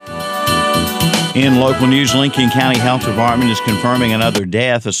In local news, Lincoln County Health Department is confirming another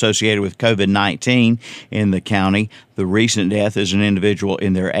death associated with COVID-19 in the county. The recent death is an individual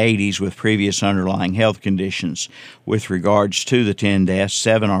in their 80s with previous underlying health conditions. With regards to the 10 deaths,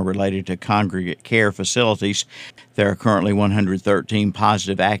 7 are related to congregate care facilities. There are currently 113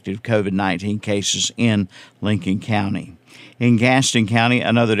 positive active COVID-19 cases in Lincoln County. In Gaston County,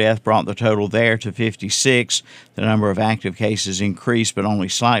 another death brought the total there to 56. The number of active cases increased, but only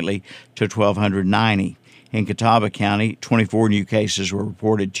slightly, to 1,290. In Catawba County, 24 new cases were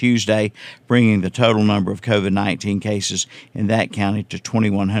reported Tuesday, bringing the total number of COVID-19 cases in that county to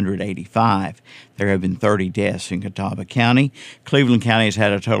 2,185. There have been 30 deaths in Catawba County. Cleveland County has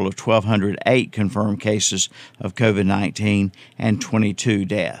had a total of 1,208 confirmed cases of COVID-19 and 22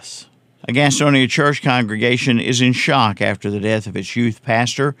 deaths. A Gastonia church congregation is in shock after the death of its youth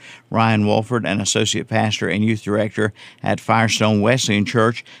pastor, Ryan Wolford, an associate pastor and youth director at Firestone Wesleyan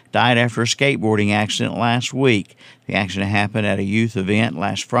Church, died after a skateboarding accident last week. The accident happened at a youth event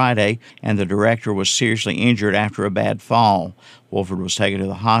last Friday, and the director was seriously injured after a bad fall. Wolford was taken to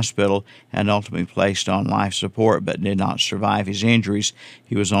the hospital and ultimately placed on life support, but did not survive his injuries.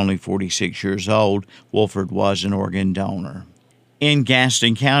 He was only 46 years old. Wolford was an organ donor. In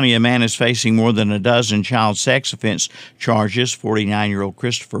Gaston County, a man is facing more than a dozen child sex offense charges. 49-year-old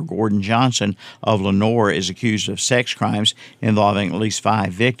Christopher Gordon Johnson of Lenore is accused of sex crimes involving at least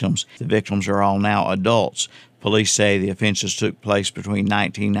 5 victims. The victims are all now adults. Police say the offenses took place between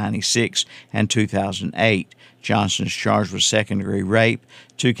 1996 and 2008. Johnson is charged with second-degree rape,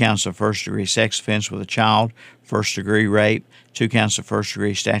 2 counts of first-degree sex offense with a child, first-degree rape, 2 counts of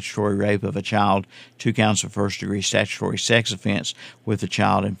first-degree statutory rape of a child, 2 counts of first-degree statutory sex offense with a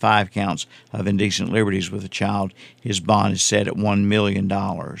child, and 5 counts of indecent liberties with a child. His bond is set at $1 million.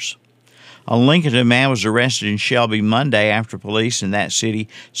 A Lincoln man was arrested in Shelby Monday after police in that city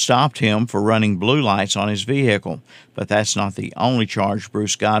stopped him for running blue lights on his vehicle. But that's not the only charge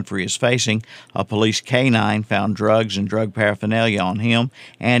Bruce Godfrey is facing. A police canine found drugs and drug paraphernalia on him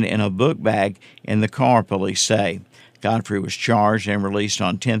and in a book bag in the car, police say. Godfrey was charged and released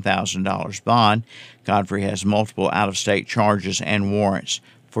on $10,000 bond. Godfrey has multiple out-of-state charges and warrants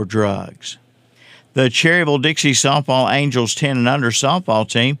for drugs. The Cherryville-Dixie Softball Angels 10 and under softball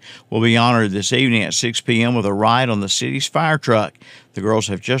team will be honored this evening at 6 p.m. with a ride on the city's fire truck. The girls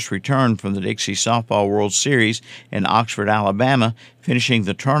have just returned from the Dixie Softball World Series in Oxford, Alabama, finishing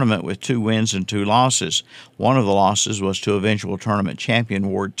the tournament with 2 wins and 2 losses. One of the losses was to eventual tournament champion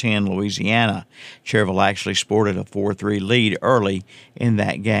Ward 10, Louisiana. Cherryville actually sported a 4-3 lead early in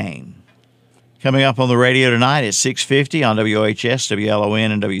that game. Coming up on the radio tonight at 6:50 on WOHS,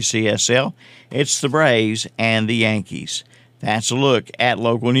 WLON, and WCSL, it's the Braves and the Yankees. That's a look at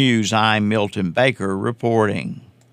local news. I'm Milton Baker reporting.